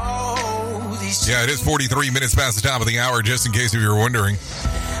Monster. Yeah, it is 43 minutes past the top of the hour, just in case if you're wondering.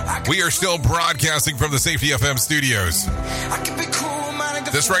 We are still broadcasting from the Safety FM studios.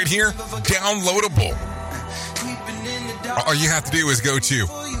 This right here, downloadable. All you have to do is go to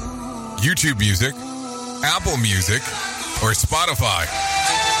YouTube Music, Apple Music, or Spotify.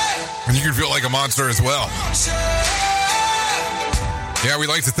 And you can feel like a monster as well. Yeah, we'd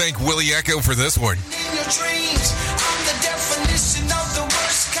like to thank Willie Echo for this one.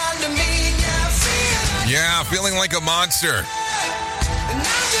 Yeah, feeling like a monster.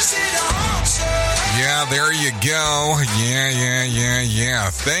 Yeah, there you go. Yeah.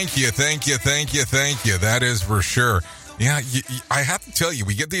 Thank you. That is for sure. Yeah, I have to tell you,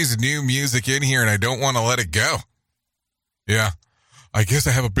 we get these new music in here and I don't want to let it go. Yeah. I guess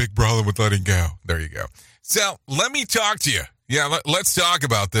I have a big problem with letting go. There you go. So let me talk to you. Yeah, let's talk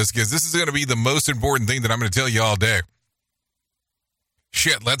about this because this is going to be the most important thing that I'm going to tell you all day.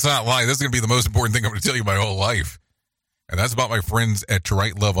 Shit, let's not lie. This is going to be the most important thing I'm going to tell you my whole life. And that's about my friends at To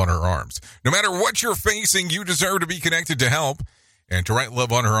Write Love on Her Arms. No matter what you're facing, you deserve to be connected to help. And To Write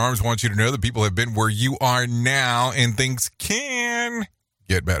Love on Her Arms wants you to know that people have been where you are now and things can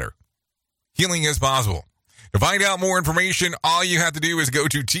get better. Healing is possible. To find out more information, all you have to do is go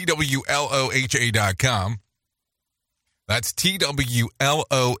to TWLOHA.com. That's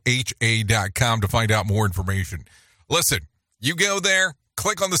TWLOHA.com to find out more information. Listen, you go there,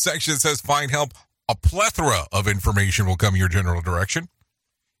 click on the section that says Find Help. A plethora of information will come your general direction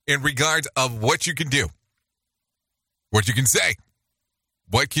in regards of what you can do, what you can say,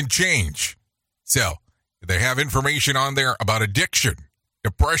 what can change. So they have information on there about addiction,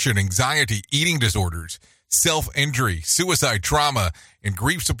 depression, anxiety, eating disorders, self-injury, suicide, trauma, and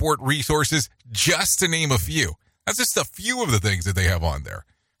grief support resources, just to name a few. That's just a few of the things that they have on there.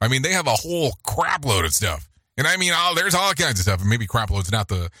 I mean, they have a whole crap load of stuff. And I mean, there's all kinds of stuff. And maybe crap load's not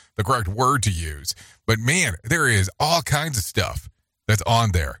the correct word to use. But man, there is all kinds of stuff that's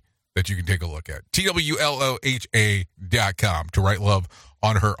on there that you can take a look at. TWLOHA.com, To Write Love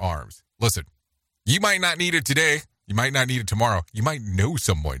on Her Arms. Listen, you might not need it today. You might not need it tomorrow. You might know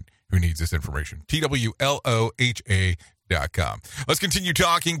someone who needs this information. TWLOHA.com. Let's continue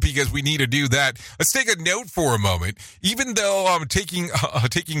talking because we need to do that. Let's take a note for a moment. Even though taking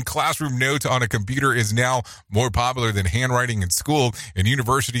classroom notes on a computer is now more popular than handwriting in school, and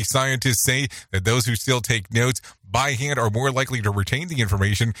university scientists say that those who still take notes by hand are more likely to retain the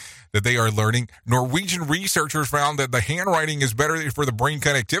information that they are learning, Norwegian researchers found that the handwriting is better for the brain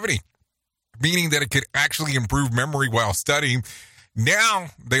connectivity, meaning that it could actually improve memory while studying.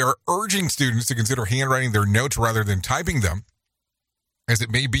 Now, they are urging students to consider handwriting their notes rather than typing them, as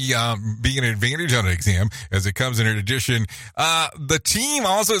it may be an advantage on an exam, as it comes in addition. The team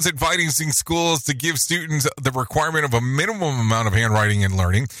also is advising schools to give students the requirement of a minimum amount of handwriting and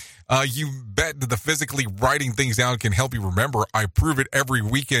learning. You bet that the physically writing things down can help you remember. I prove it every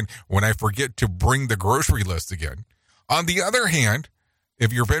weekend when I forget to bring the grocery list again. On the other hand,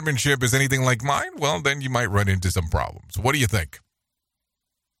 if your penmanship is anything like mine, well, then you might run into some problems. What do you think?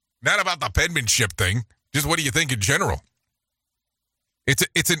 Not about the penmanship thing, just what do you think in general?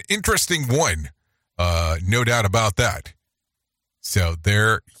 It's an interesting one, no doubt about that. So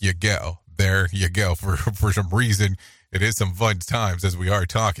there you go. There you go. For some reason, it is some fun times as we are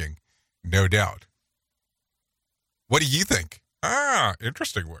talking, no doubt. What do you think?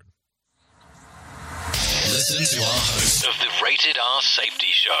 Interesting one. Listen to our host of the Rated R Safety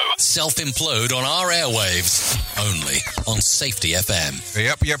Show. Self-implode on our airwaves. Only on Safety FM.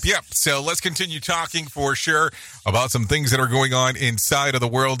 Yep. So let's continue talking for sure about some things that are going on inside of the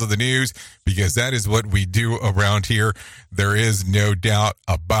world of the news, because that is what we do around here. There is no doubt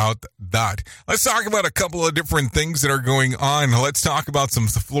about that. Let's talk about a couple of different things that are going on. Let's talk about some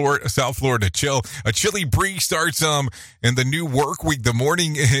South Florida chill. A chilly breeze starts in the new work week. The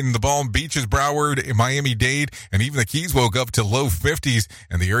morning in the Palm Beaches, Broward, Miami-Dade, and even the Keys woke up to low 50s,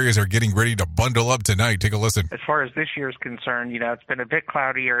 and the areas are getting ready to bundle up tonight. Take a listen. As far as this year is concerned, it's been a bit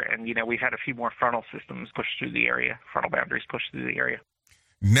cloudier, and, we've had a few more frontal systems push through the area, frontal boundaries push through the area.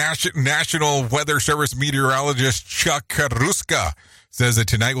 National Weather Service meteorologist Chuck Karuska says that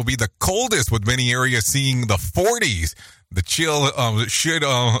tonight will be the coldest, with many areas seeing the 40s. The chill should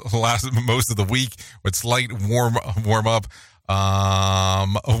last most of the week, with slight warm up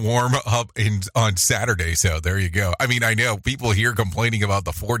on Saturday. So there you go. I mean, I know people here complaining about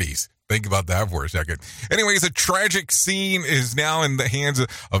the 40s. Think about that for a second. Anyways, a tragic scene is now in the hands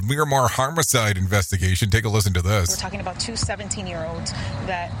of Miramar homicide investigation. Take a listen to this. We're talking about two 17-year-olds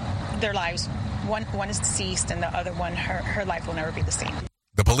that their lives, one is deceased, and the other one, her life will never be the same.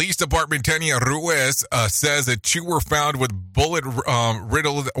 The police department, Tania Ruiz, says that two were found with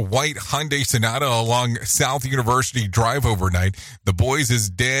bullet-riddled white Hyundai Sonata along South University Drive overnight. The boy is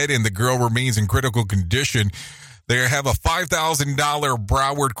dead, and the girl remains in critical condition. They have a $5,000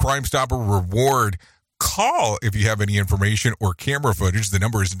 Broward Crime Stopper reward. Call if you have any information or camera footage. The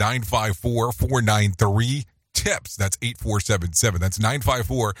number is 954-493-TIPS. That's 8477. That's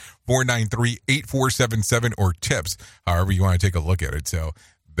 954-493-8477 or TIPS, however you want to take a look at it. So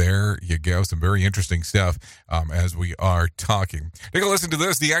there you go. Some very interesting stuff as we are talking. Take a listen to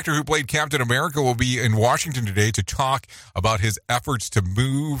this. The actor who played Captain America will be in Washington today to talk about his efforts to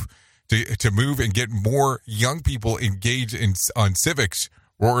move and get more young people engaged on civics.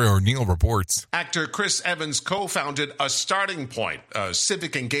 Rory O'Neill reports. Actor Chris Evans co-founded A Starting Point, a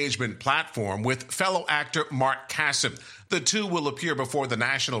civic engagement platform with fellow actor Mark Kasem. The two will appear before the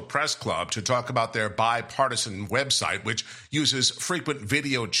National Press Club to talk about their bipartisan website, which uses frequent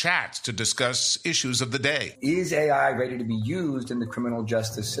video chats to discuss issues of the day. Is AI ready to be used in the criminal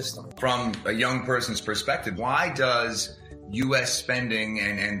justice system? From a young person's perspective, why does U.S. spending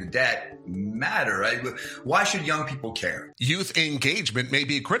and the debt matter? Right? Why should young people care? Youth engagement may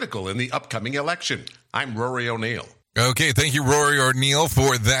be critical in the upcoming election. I'm Rory O'Neill. Okay, thank you, Rory O'Neill,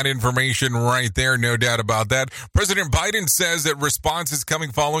 for that information right there. No doubt about that. President Biden says that response is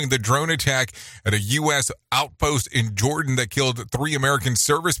coming following the drone attack at a U.S. outpost in Jordan that killed 3 American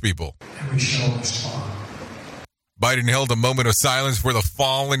service people. And we shall respond. Biden held a moment of silence for the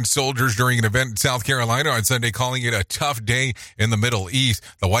fallen soldiers during an event in South Carolina on Sunday, calling it a tough day in the Middle East.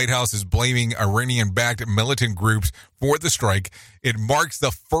 The White House is blaming Iranian-backed militant groups for the strike. It marks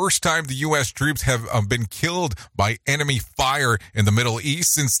the first time the U.S. troops have been killed by enemy fire in the Middle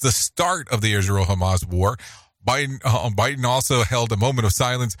East since the start of the Israel-Hamas war. Biden also held a moment of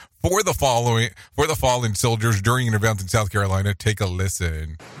silence for the fallen soldiers during an event in South Carolina. Take a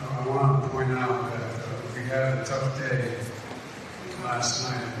listen. I want to point out that we had a tough day last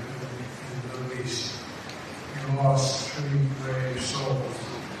night in the Middle East. We lost 3 brave souls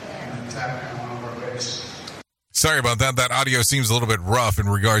in an attack on one of our bases. Sorry about that. That audio seems a little bit rough in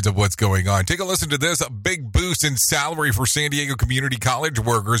regards of what's going on. Take a listen to this. A big boost in salary for San Diego Community College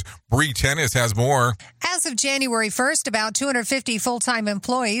workers. Bree Tennis has more. As of January 1st, about 250 full-time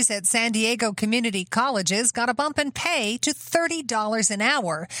employees at San Diego Community Colleges got a bump in pay to $30 an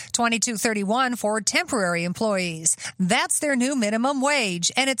hour, $22.31 for temporary employees. That's their new minimum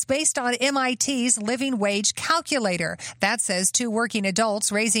wage, and it's based on MIT's living wage calculator. That says 2 working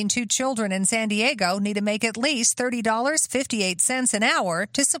adults raising 2 children in San Diego need to make at least $30.58 an hour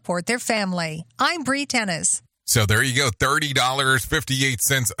to support their family. I'm Bree Tennis. So there you go,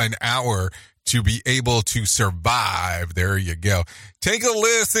 $30.58 an hour to be able to survive. There you go. Take a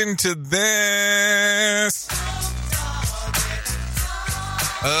listen to this.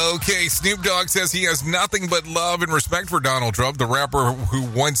 Okay, Snoop Dogg says he has nothing but love and respect for Donald Trump, the rapper who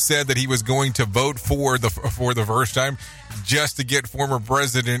once said that he was going to vote for the first time just to get former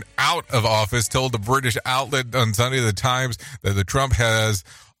president out of office, told the British outlet on Sunday, The Times, that the Trump has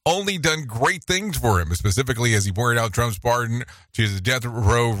only done great things for him, specifically as he pointed out Trump's pardon to the Death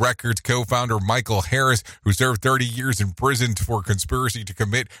Row Records co-founder Michael Harris, who served 30 years in prison for conspiracy to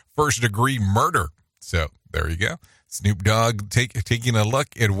commit first-degree murder. So there you go. Snoop Dogg taking a look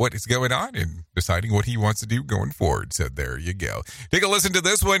at what is going on and deciding what he wants to do going forward. So there you go. Take a listen to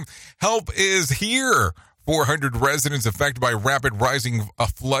this one. Help is here. 400 residents affected by rapid rising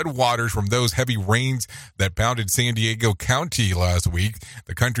flood waters from those heavy rains that pounded San Diego County last week.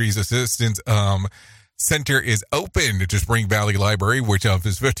 The country's assistance center is open to Spring Valley Library, which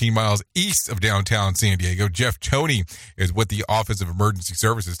is 15 miles east of downtown San Diego. Jeff Toney is with the Office of Emergency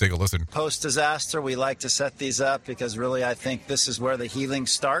Services. Take a listen. Post-disaster, we like to set these up because really I think this is where the healing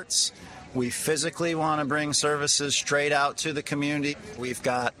starts. We physically want to bring services straight out to the community. We've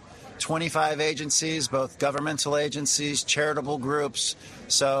got 25 agencies, both governmental agencies, charitable groups,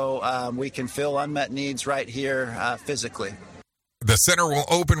 so we can fill unmet needs right here physically. The center will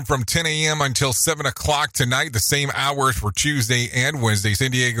open from 10 a.m. until 7 o'clock tonight, the same hours for Tuesday and Wednesday. San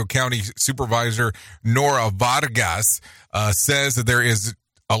Diego County Supervisor Nora Vargas says that there is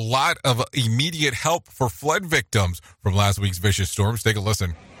a lot of immediate help for flood victims from last week's vicious storms. Take a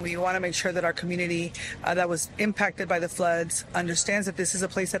listen. We want to make sure that our community that was impacted by the floods understands that this is a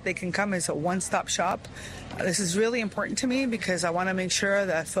place that they can come. It's a one-stop shop. This is really important to me because I want to make sure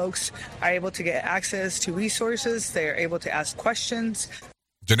that folks are able to get access to resources. They're able to ask questions.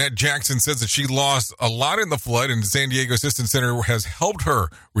 Jeanette Jackson says that she lost a lot in the flood, and the San Diego Assistance Center has helped her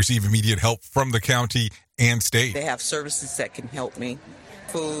receive immediate help from the county and state. They have services that can help me.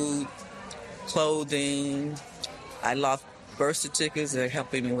 Food, clothing. I lost birth certificates. They're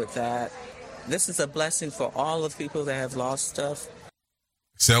helping me with that. This is a blessing for all of the people that have lost stuff.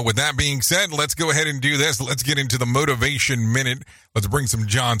 So with that being said, let's go ahead and do this. Let's get into the Motivation Minute. Let's bring some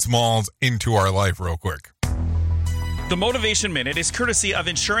John Smalls into our life real quick. The Motivation Minute is courtesy of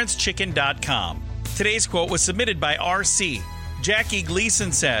InsuranceChicken.com. Today's quote was submitted by RC. Jackie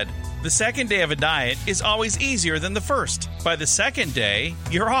Gleason said, "The second day of a diet is always easier than the first. By the second day,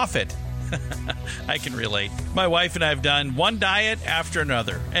 you're off it." I can relate. My wife and I have done one diet after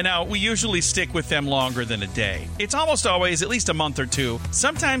another, and now we usually stick with them longer than a day. It's almost always at least a month or 2,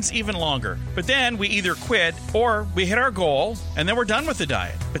 sometimes even longer. But then we either quit or we hit our goal, and then we're done with the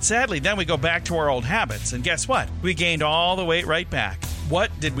diet. But sadly, then we go back to our old habits, and guess what? We gained all the weight right back.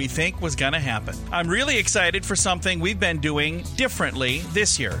 What did we think was going to happen? I'm really excited for something we've been doing differently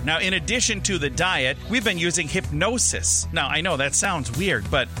this year. Now, in addition to the diet, we've been using hypnosis. Now, I know that sounds weird,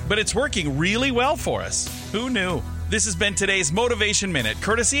 but it's working really well for us. Who knew? This has been today's Motivation Minute,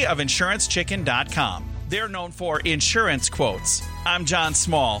 courtesy of InsuranceChicken.com. They're known for insurance quotes. I'm John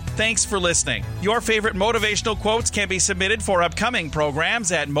Small. Thanks for listening. Your favorite motivational quotes can be submitted for upcoming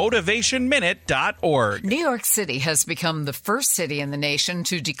programs at motivationminute.org. New York City has become the first city in the nation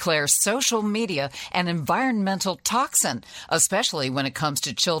to declare social media an environmental toxin, especially when it comes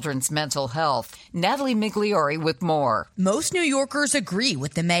to children's mental health. Natalie Migliori with more. Most New Yorkers agree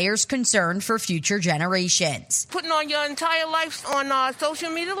with the mayor's concern for future generations. Putting on your entire life on social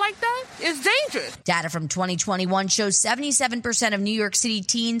media like that is dangerous. Data from 2021 shows 77% of New York City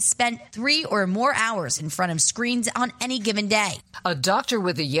teens spent 3 or more hours in front of screens on any given day. A doctor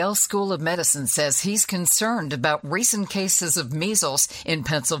with the Yale School of Medicine says he's concerned about recent cases of measles in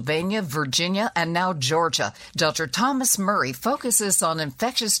Pennsylvania, Virginia, and now Georgia. Dr. Thomas Murray focuses on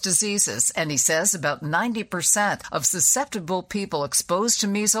infectious diseases, and he says about 90% of susceptible people exposed to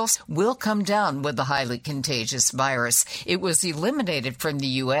measles will come down with the highly contagious virus. It was eliminated from the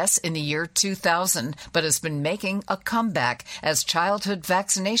U.S. in the year 2000, but has been making a comeback as childhood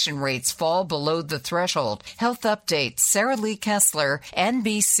vaccination rates fall below the threshold. Health Update, Sarah Lee Kessler,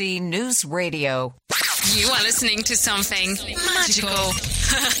 NBC News Radio. You are listening to something magical.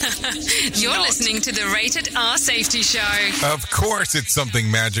 You're listening to the Rated R Safety Show. Of course it's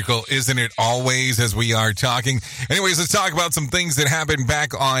something magical, isn't it always, as we are talking? Anyways, let's talk about some things that happened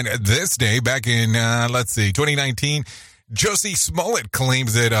back on this day, back in, 2019. Jussie Smollett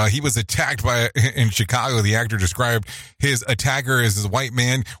claims that he was attacked in Chicago. The actor described his attacker as a white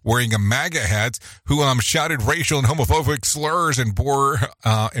man wearing a MAGA hat who shouted racial and homophobic slurs and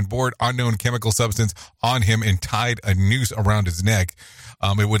poured unknown chemical substance on him and tied a noose around his neck.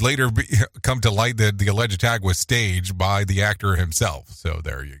 It would later come to light that the alleged attack was staged by the actor himself. So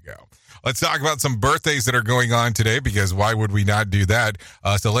there you go. Let's talk about some birthdays that are going on today, because why would we not do that?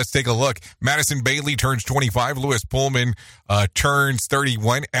 So let's take a look. Madison Bailey turns 25. Louis Pullman turns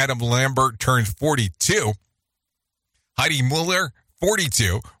 31. Adam Lambert turns 42. Heidi Mueller,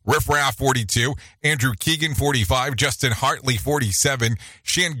 42. Riff Raff, 42. Andrew Keegan, 45. Justin Hartley, 47.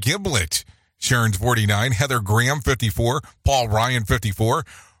 Shan Gimlet turns 49. Heather Graham, 54. Paul Ryan, 54.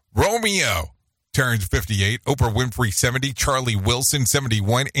 Romeo turns 58. Oprah Winfrey, 70. Charlie Wilson,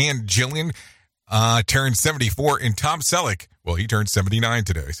 71. Ann Jillian turns 74. And Tom Selleck, well, he turned 79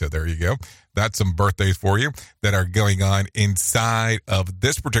 today. So there you go. That's some birthdays for you that are going on inside of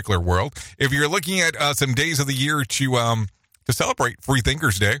this particular world. If you're looking at some days of the year to celebrate, Free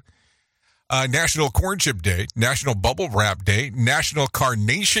Thinkers Day, National Corn Chip Day, National Bubble Wrap Day, National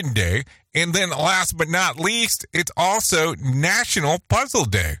Carnation Day, and then last but not least, it's also National Puzzle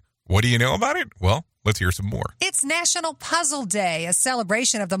Day. What do you know about it? Well, let's hear some more. It's National Puzzle Day, a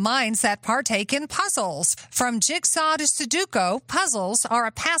celebration of the minds that partake in puzzles. From jigsaw to Sudoku, puzzles are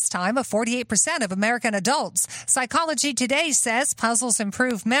a pastime of 48% of American adults. Psychology Today says puzzles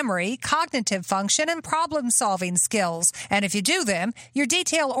improve memory, cognitive function, and problem-solving skills. And if you do them, you're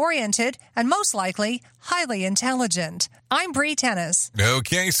detail-oriented and most likely highly intelligent. I'm Bree Tennis.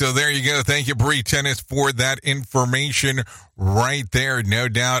 Okay, so there you go. Thank you, Bree Tennis, for that information right there. No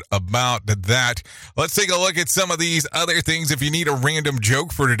doubt about that. Let's take a look at some of these other things. If you need a random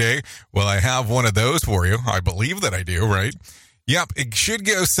joke for today, well, I have one of those for you. I believe that I do, right? Yep, it should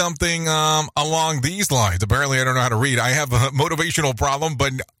go something along these lines. Apparently, I don't know how to read. I have a motivational problem,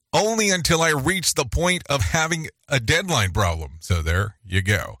 but only until I reach the point of having a deadline problem. So there you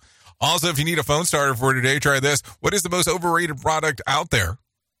go. Also, if you need a phone starter for today, try this. What is the most overrated product out there?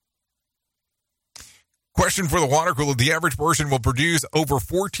 Question for the water cooler. The average person will produce over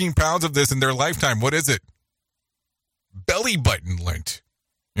 14 pounds of this in their lifetime. What is it? Belly button lint.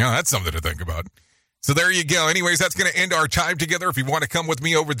 Yeah, that's something to think about. So there you go. Anyways, that's going to end our time together. If you want to come with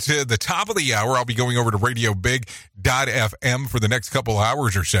me over to the top of the hour, I'll be going over to radiobig.fm for the next couple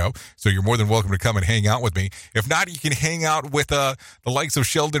hours or so. So you're more than welcome to come and hang out with me. If not, you can hang out with the likes of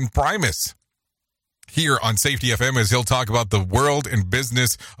Sheldon Primus here on Safety FM, as he'll talk about the world and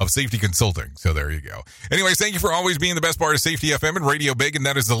business of safety consulting. So there you go. Anyways, thank you for always being the best part of Safety FM and Radio Big, and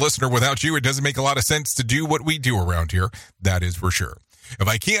that is the listener. Without you, it doesn't make a lot of sense to do what we do around here. That is for sure. If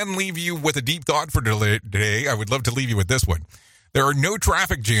I can leave you with a deep thought for today, I would love to leave you with this one. There are no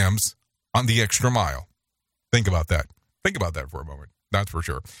traffic jams on the extra mile. Think about that. Think about that for a moment. That's for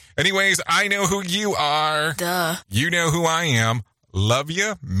sure. Anyways, I know who you are. Duh. You know who I am. Love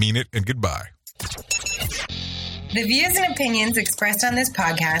you, mean it, and goodbye. The views and opinions expressed on this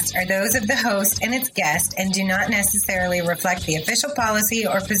podcast are those of the host and its guest and do not necessarily reflect the official policy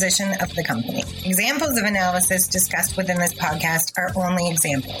or position of the company. Examples of analysis discussed within this podcast are only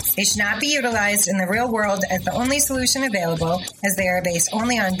examples. They should not be utilized in the real world as the only solution available, as they are based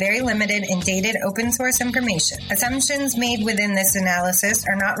only on very limited and dated open source information. Assumptions made within this analysis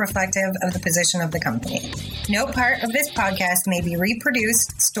are not reflective of the position of the company. No part of this podcast may be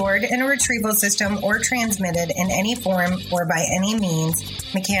reproduced, stored in a retrieval system, or transmitted in any form or by any means,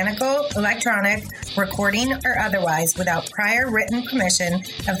 mechanical, electronic, recording, or otherwise, without prior written permission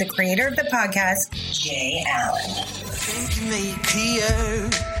of the creator of the podcast, Jay Allen. Think you made clear,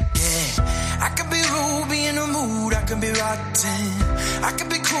 yeah. I could be rude, be in a mood, I could be rotten. I could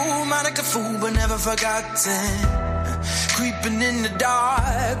be cool, mind like a fool, but never forgotten. Creeping in the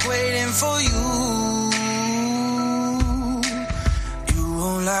dark, waiting for you.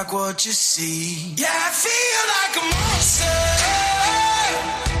 Won't like what you see. Yeah, I feel like a monster,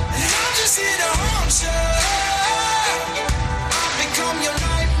 and I'm just here to haunt you. I've become your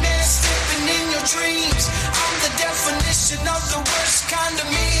nightmare, slipping in your dreams. I'm the definition of the worst kind of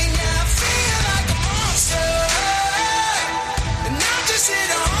me. Yeah, I feel like a monster, and I'm just here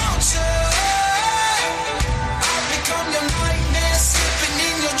to haunt you. I've become your nightmare, slipping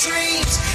in your dreams.